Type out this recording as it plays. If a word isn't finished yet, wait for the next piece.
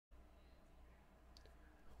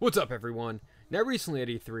What's up, everyone? Now, recently at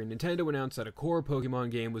E3, Nintendo announced that a core Pokemon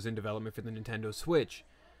game was in development for the Nintendo Switch.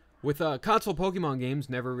 With console Pokemon games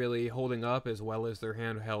never really holding up as well as their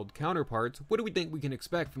handheld counterparts, what do we think we can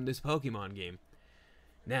expect from this Pokemon game?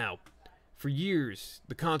 Now, for years,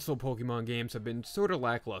 the console Pokemon games have been sort of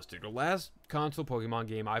lackluster. The last console Pokemon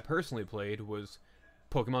game I personally played was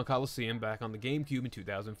Pokemon Colosseum back on the GameCube in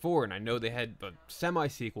 2004, and I know they had a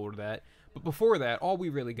semi-sequel to that, but before that, all we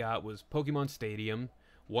really got was Pokemon Stadium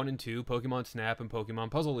 1 and 2, Pokemon Snap, and Pokemon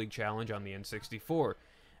Puzzle League Challenge on the N64.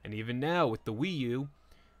 And even now, with the Wii U,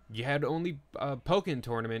 you had only Pokken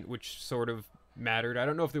Tournament, which sort of mattered. I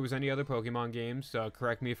don't know if there was any other Pokemon games,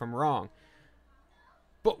 correct me if I'm wrong.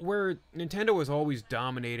 But where Nintendo has always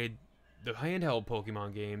dominated the handheld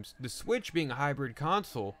Pokemon games, the Switch being a hybrid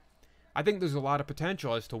console, I think there's a lot of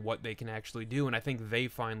potential as to what they can actually do, and I think they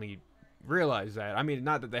finally realize that. I mean,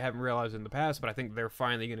 not that they haven't realized in the past, but I think they're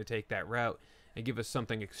finally going to take that route and give us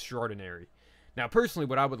something extraordinary. Now, personally,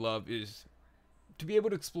 what I would love is to be able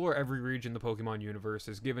to explore every region the Pokemon universe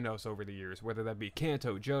has given us over the years, whether that be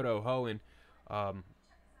Kanto, Johto, Hoenn,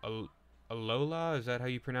 Alola, is that how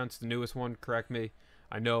you pronounce the newest one? Correct me.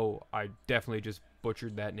 I know I definitely just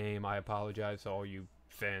butchered that name. I apologize to all you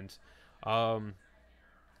fans.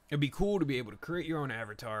 It'd be cool to be able to create your own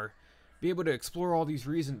avatar, be able to explore all these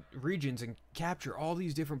regions and capture all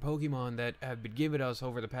these different Pokemon that have been given us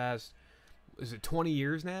over the past, is it 20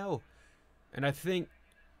 years now? And I think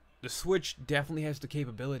the Switch definitely has the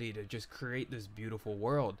capability to just create this beautiful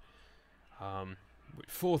world. With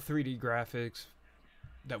full 3D graphics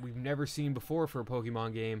that we've never seen before for a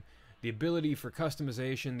Pokemon game. The ability for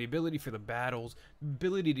customization, the ability for the battles, the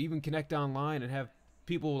ability to even connect online and have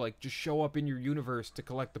people like just show up in your universe to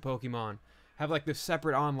collect the Pokemon. Have like this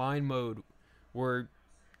separate online mode where,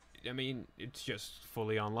 I mean, it's just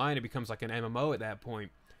fully online. It becomes like an MMO at that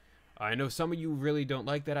point. I know some of you really don't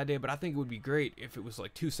like that idea, but I think it would be great if it was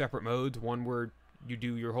like two separate modes. One where you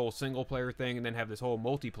do your whole single player thing and then have this whole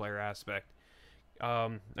multiplayer aspect.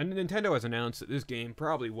 And Nintendo has announced that this game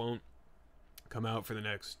probably won't come out for the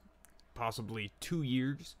next possibly 2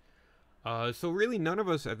 years. So really none of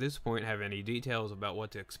us at this point have any details about what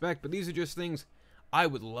to expect, but these are just things I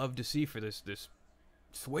would love to see for this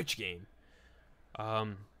Switch game.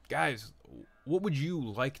 Guys, what would you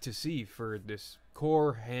like to see for this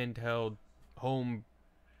core handheld home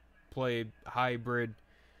play hybrid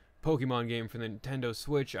Pokemon game for the Nintendo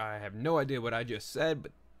Switch? I have no idea what I just said,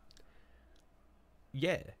 but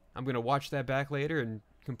yeah, I'm going to watch that back later and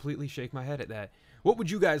completely shake my head at that. What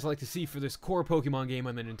would you guys like to see for this core Pokemon game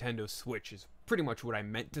on the Nintendo Switch is pretty much what I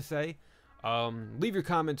meant to say. Leave your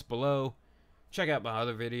comments below. Check out my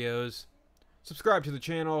other videos. Subscribe to the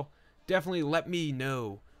channel. Definitely let me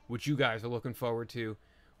know what you guys are looking forward to.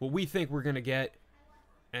 What we think we're going to get.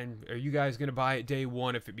 And are you guys going to buy it day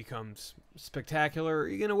one if it becomes spectacular? Or are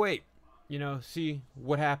you going to wait? You know, see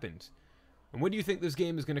what happens. And when do you think this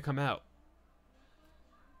game is going to come out?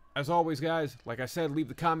 As always, guys, like I said, leave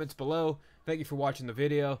the comments below. Thank you for watching the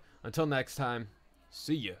video. Until next time,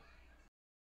 see ya.